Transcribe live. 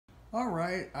All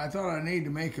right, I thought I need to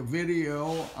make a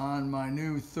video on my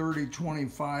new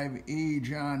 3025E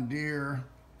John Deere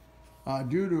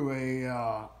due to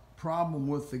a problem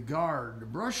with the guard. The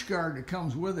brush guard that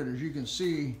comes with it, as you can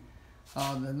see,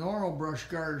 the normal brush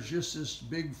guard is just this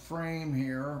big frame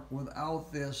here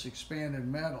without this expanded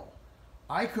metal.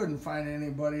 I couldn't find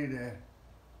anybody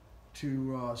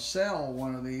to sell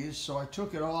one of these, so I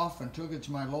took it off and took it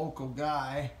to my local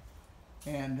guy.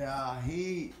 And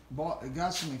he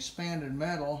got some expanded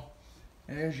metal,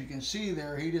 and as you can see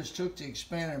there, he just took the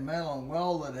expanded metal and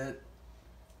welded it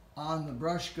on the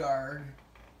brush guard.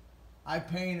 I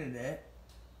painted it,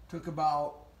 took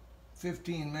about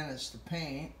 15 minutes to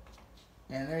paint,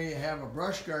 and there you have a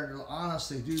brush guard that'll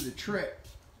honestly do the trick.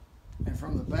 And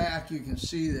from the back you can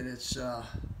see that it's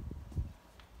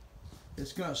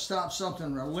going to stop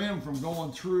something, a limb, from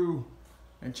going through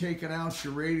and taking out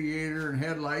your radiator and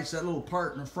headlights. That little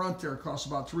part in the front there costs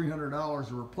about $300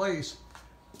 to replace.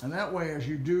 And that way, as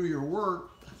you do your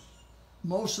work,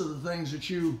 most of the things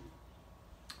that you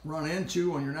run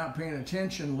into when you're not paying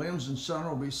attention, limbs and sun,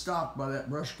 will be stopped by that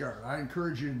brush guard. I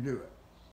encourage you to do it.